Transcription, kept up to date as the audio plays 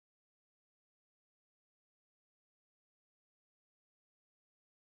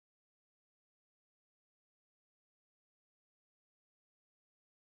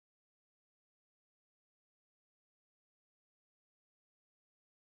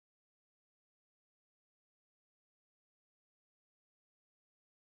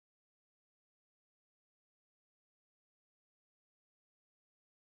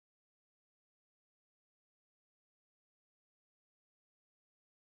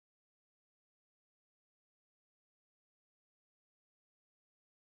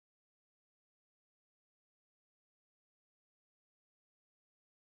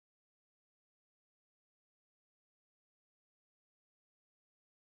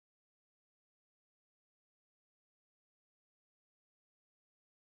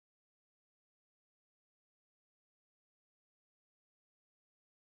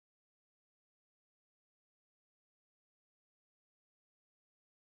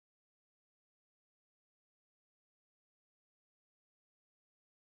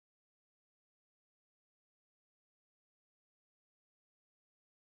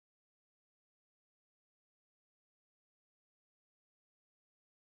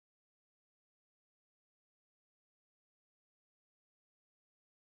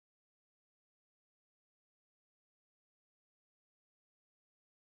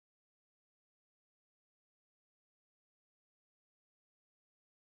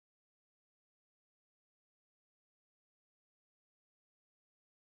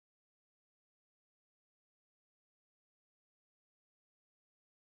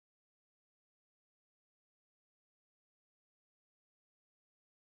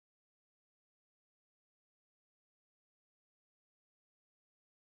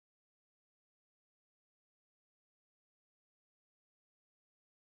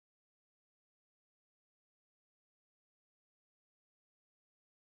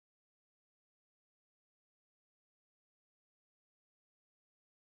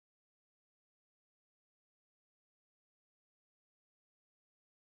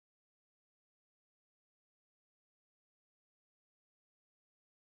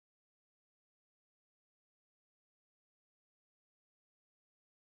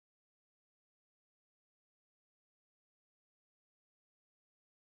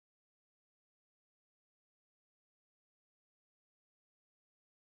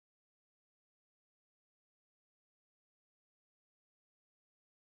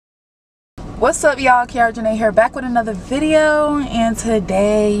What's up, y'all? Kiara Janae here, back with another video, and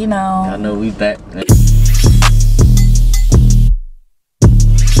today, you know, I know we back.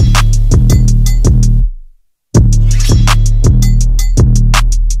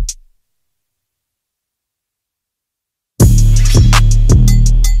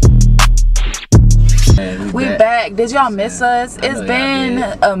 we back. Did y'all miss us? It's been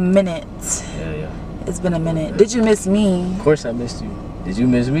a minute. Yeah. It's been a minute. Did you miss me? Of course I missed you. Did you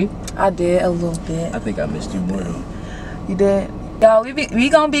miss me? I did a little bit. I think I missed you more though. You did? Y'all, we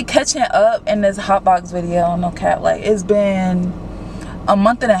gonna be catching up in this Hotbox video, no cap. Like, it's been a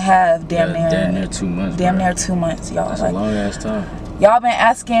month and a half, damn near. Damn near 2 months. Damn near 2 months, y'all. That's like, a long ass time. Y'all been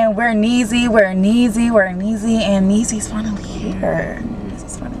asking where Neezy, and Neezy's finally here.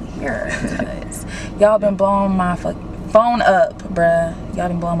 Neezy's finally here. Y'all been blowing my phone up, bruh. Y'all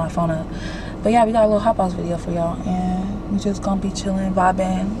been blowing my phone up. But yeah, we got a little Hotbox video for y'all, and we just gonna be chilling,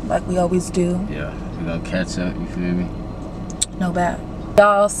 vibing like we always do. Yeah, we gonna catch up. You feel me? No bad.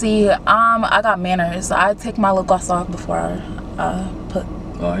 Y'all see, I got manners. So I take my lip gloss off before I put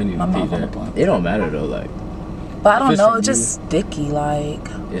I didn't my even mouth on the that. blunt. It don't matter though, like. But I don't know, it's just sticky, like.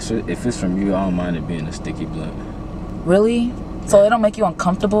 If it's from you, I don't mind it being a sticky blunt. Really? So it don't make you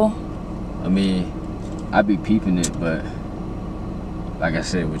uncomfortable? I mean, I be peeping it, but like I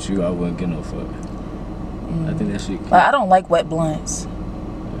said, with you, I wouldn't get no fuck. I think that shit cute. Like, I don't like wet blunts.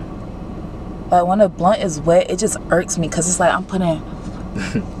 Like, when a blunt is wet, it just irks me, because it's like I'm putting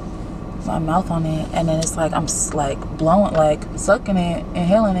my mouth on it, and then it's like I'm like blowing, like sucking it,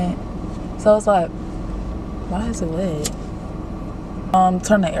 inhaling it. So it's like, why is it wet?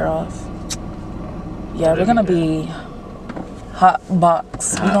 Turn the air off. Yeah, we're gonna be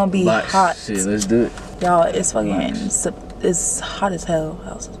Hotbox. We're gonna be hot. Shit, let's do it. Y'all, it's fucking, it's hot as hell.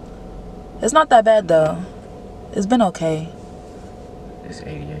 It's not that bad though. It's been okay. It's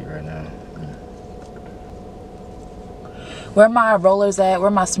 88 right now. Where my rollers at?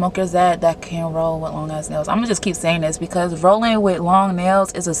 Where my smokers at that can roll with long ass nails? I'm gonna just keep saying this because rolling with long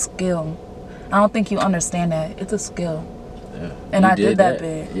nails is a skill. I don't think you understand that. It's a skill. Yeah. And I did that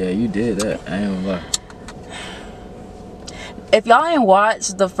bit. Yeah, you did that. I ain't gonna lie. If y'all ain't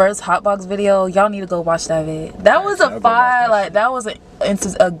watched the first Hotbox video, y'all need to go watch that vid. That was a fire, like, that was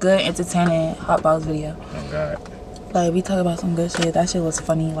a good, entertaining Hotbox video. Oh God. Like, we talk about some good shit. That shit was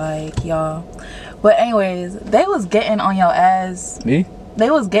funny, like, y'all. But anyways, they was getting on your ass. Me?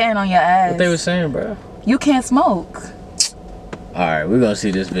 They was getting on your ass. What they was saying, bro? You can't smoke. Alright, we're gonna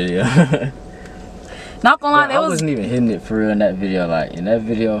see this video. Not gonna lie, I wasn't even hitting it for real in that video. Like, in that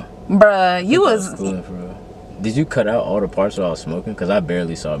video, bruh, you was cool for real. Did you cut out all the parts where I was smoking? Because I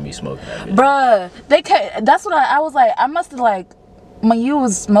barely saw me smoking that video. Bruh, that's what I was like, I must have, like, when you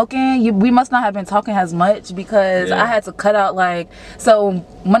was smoking, we must not have been talking as much, because I had to cut out, like, so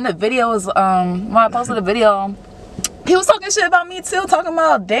when the video was, when I posted the video, he was talking shit about me too, talking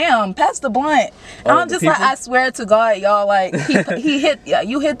about, damn, pass the blunt. And I'm just like, I swear to God, y'all, like, he hit,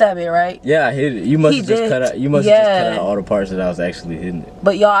 you hit that bit, right? Yeah, I hit it. You must have just cut out, just cut out all the parts that I was actually hitting it.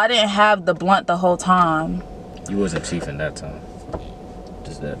 But y'all, I didn't have the blunt the whole time. You wasn't chiefing that time.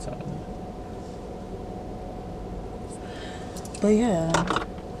 Just that time. But yeah.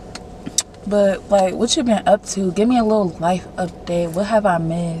 But like, what you been up to? Give me a little life update. What have I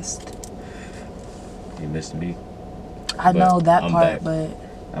missed? You missed me. I know that part, but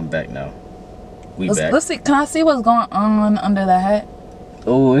I'm back now. Back. Let's see. Can I see what's going on under that hat?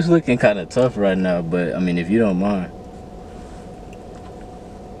 Oh, it's looking kind of tough right now, but I mean, if you don't mind.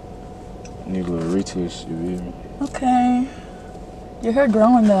 Need a little retwist, you hear me? Okay. Your hair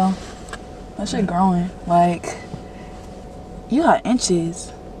growing though. That shit growing. Like, you got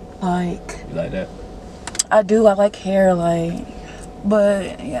inches. Like. You like that? I do. I like hair, like.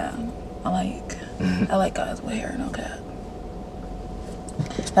 But yeah, I like guys with hair, no cap.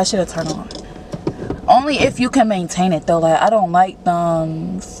 That shit'll turn on. Only if you can maintain it though. Like, I don't like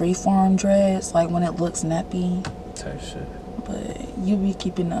freeform dreads. Like when it looks nappy. Type shit. But you be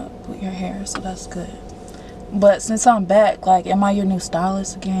keeping up with your hair, so that's good. But since I'm back, like, am I your new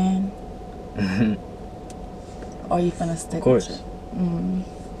stylist again? Or are you finna stick of course. with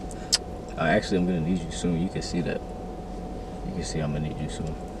it? Actually, I'm gonna need you soon. You can see that. You can see I'm gonna need you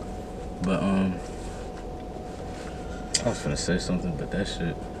soon. But I was finna say something, but that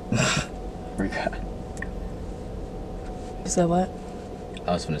shit forgot. You said what?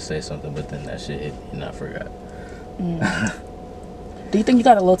 I was finna say something, but then that shit hit and I forgot. Do you think you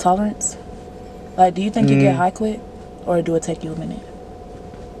got a low tolerance? Like, do you think you get high quick, or do it take you a minute?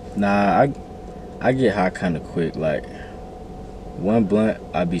 Nah, I get high kind of quick. Like, one blunt,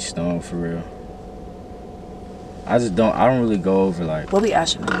 I be stoned for real. I don't really go over like. What we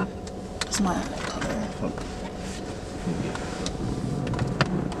ashing on? It's my color.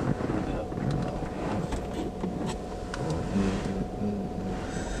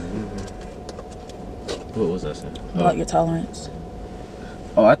 What was I saying? About your tolerance.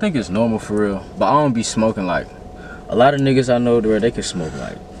 Oh, I think it's normal for real. But I don't be smoking like a lot of niggas I know where they can smoke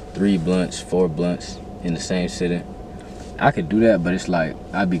like 3 blunts, 4 blunts in the same sitting. I could do that, but it's like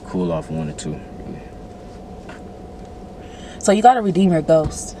I'd be cool off 1 or 2. Really. So you gotta redeem your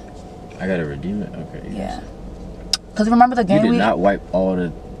ghost. I gotta redeem it? Okay. Yes. Yeah. Cause remember the game you did not wipe all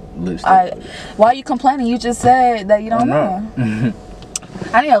the lipstick. Why are you complaining? You just said that you don't know.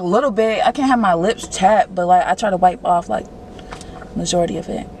 I need a little bit. I can't have my lips chapped, but like I try to wipe off like majority of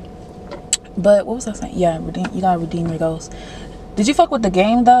it. But what was I saying? Yeah, you gotta redeem your ghost. Did you fuck with the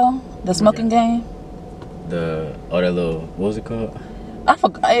game though? The smoking game? That little, what was it called? I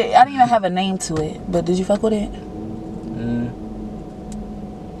forgot. I didn't even have a name to it. But did you fuck with it?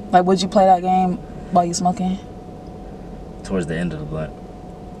 Like, would you play that game while you smoking? Towards the end of the blunt.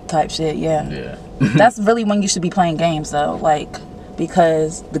 Type shit, yeah. Yeah. That's really when you should be playing games though, like,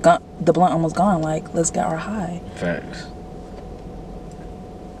 because the blunt almost gone. Like, let's get our high. Facts.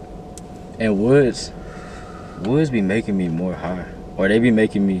 And woods be making me more high, or they be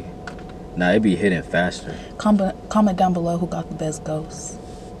making me. Nah, they be hitting faster. Comment down below who got the best ghost.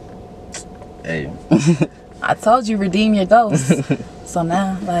 Hey. I told you redeem your ghost. So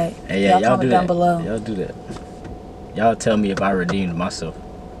now, like, hey, yeah, y'all comment down below. Y'all do that. Y'all tell me if I redeemed myself.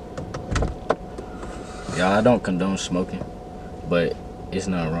 Y'all, I don't condone smoking, but it's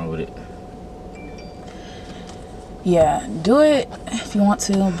nothing wrong with it. Yeah, do it if you want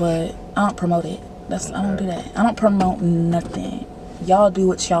to, but I don't promote it. I don't do that. I don't promote nothing. Y'all do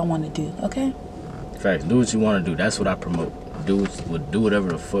what y'all want to do, okay? Facts. Do what you want to do. That's what I promote. Do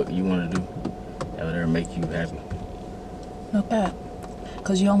whatever the fuck you want to do. That would ever make you happy. No cap.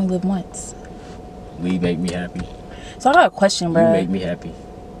 Because you only live once. We make me happy. So I got a question, bro. You make me happy.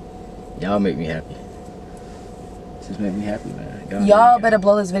 Y'all make me happy. Just make me happy, man. Y'all better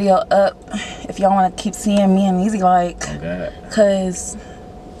blow this video up if y'all want to keep seeing me and Neezy, like. Oh, God. Because,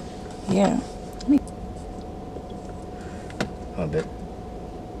 yeah. I bet.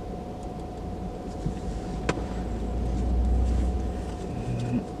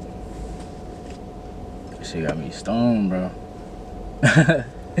 She got me stoned, bro.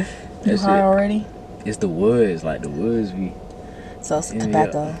 You high already? It's the woods, like the woods be. So it's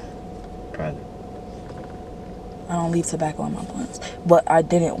tobacco. Probably. I don't leave tobacco in my blunts, but I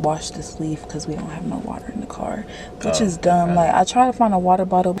didn't wash this leaf because we don't have no water in the car, which is dumb. Like, I try to find a water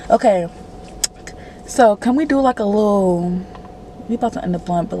bottle. Okay, so can we do like a little? We about to end the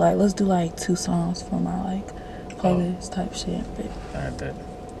blunt, but like let's do like 2 songs for my like playlist type shit. I bet.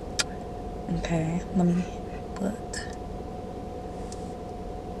 Okay, let me look.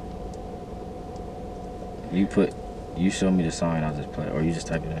 You show me the song and I'll just play it, or you just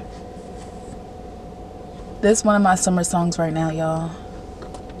type it in. This is one of my summer songs right now, y'all.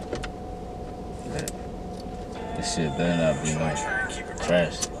 This shit better not be no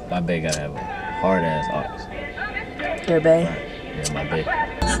trash. My bae gotta have a hard ass ox. Your bae? Yeah, my bae.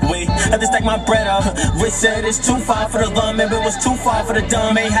 Wait, I just stack my bread up. Rich said it's too far for the lum, maybe it was too far for the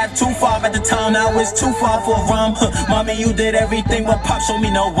dumb. May have too far at the time, now it's too far for rum. Mommy, you did everything but pop, show me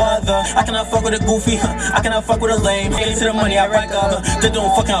no other. I cannot fuck with a goofy, I cannot fuck with a lame. Get to the money, I rack up. They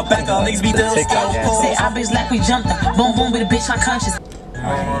don't fucking out back up. Niggas be dead. Say I bitch like we jumped up. Boom boom with a bitch unconscious.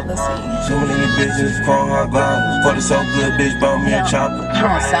 Alright, let's see. So many bitches, chrome hot glasses. For the so good, bitch, bought me a chopper. You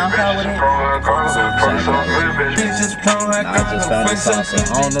on SoundCloud with it? I just found the song, so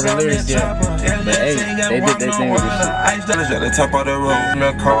I don't know the lyrics yet. But hey, they did their thing with this shit. At the top of the road, in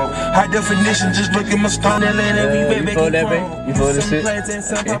the cold. High definition, just look at my stone. You feel that, babe? You feel this shit? Okay.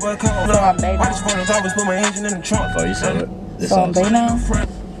 So I'm bae now. Before you said what? This So I'm bae now?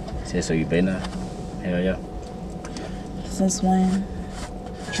 Said so you bae now? Hell yeah. Since when?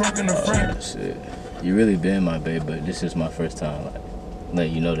 Oh, shit. You really been my babe, but this is my first time, like,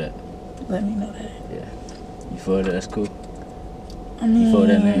 letting you know that. Let me know that. Yeah. You feel that? That's cool. I mean, You feel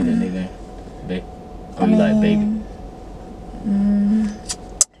that name, that nickname? Babe? Or you like baby?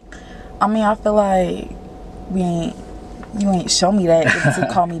 I mean, I feel like you ain't show me that to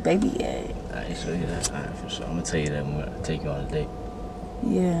call me baby yet. I ain't show you that. Alright, for sure. I'm gonna tell you that when I take you on a date.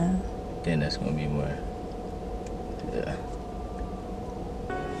 Yeah. Then that's gonna be more. Yeah.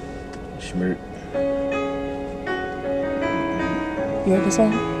 Schmirk. You heard the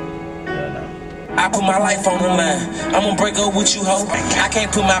song? Yeah, no. I put my life on the line. I'ma break up with you, ho. I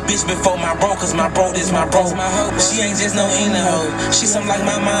can't put my bitch before my bro, cause my bro is my bro. She ain't just no in the hoe. She something like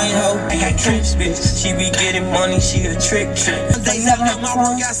my mind, ho. Ain't tricks, bitch. She be getting money, she a trick. They never let my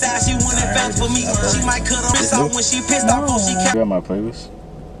work outside. She went and found for me. She might cut her wrist off when she pissed off. She can't. You got my playlist?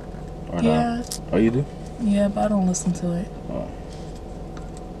 Or Yeah. not? Oh, you do? Yeah, but I don't listen to it. Oh.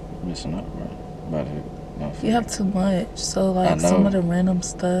 Missing out, bro. About it. No, You have too much. So like some of the random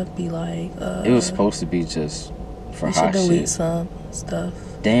stuff be like it was supposed to be just for you hot should delete shit. some stuff.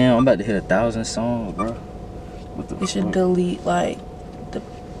 Damn, I'm about to hit 1,000 songs, bro. What the You fuck? should delete like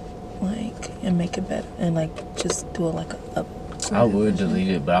and make it better and like just do it like a I would delete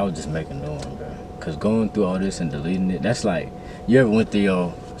it, but I would just make a new one, bro. Cause going through all this and deleting it, that's like, you ever went through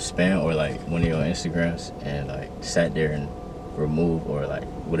your spam or like one of your Instagrams and like sat there and remove or like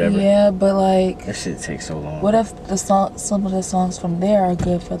whatever? Yeah, but like that shit takes so long. What if the some of the songs from there are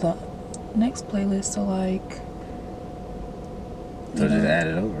good for the next playlist? So like, so just add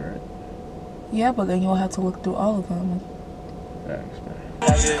it over, right? Yeah, but then you'll have to look through all of them. Thanks, man.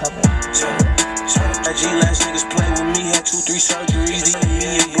 Last niggas play with me, had 2-3 surgeries.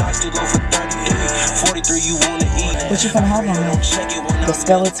 Me blocks to go for 30. 43, you wanna eat. What you finna have on there? The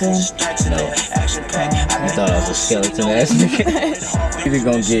skeleton? No. You thought I was a skeleton ass nigga? Either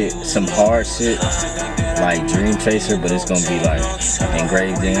gonna get some hard shit like Dream Chaser, but it's gonna be like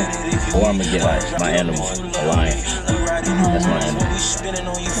engraved in, or I'm gonna get like my animal, a lion. That's my animal. It's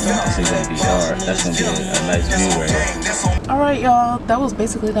gonna be hard. That's gonna be a nice view right here. Alright, y'all. That was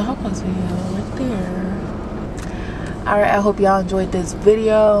basically the Hotbox video right there. Alright, I hope y'all enjoyed this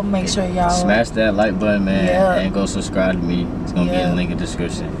video. Make sure y'all smash that like button, man, yeah. And go subscribe to me. It's gonna be in the link in the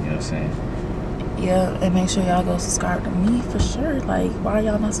description. You know what I'm saying? Yeah, and make sure y'all go subscribe to me for sure. Like, why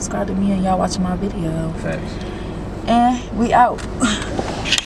y'all not subscribed to me and y'all watching my video? Facts. And we out.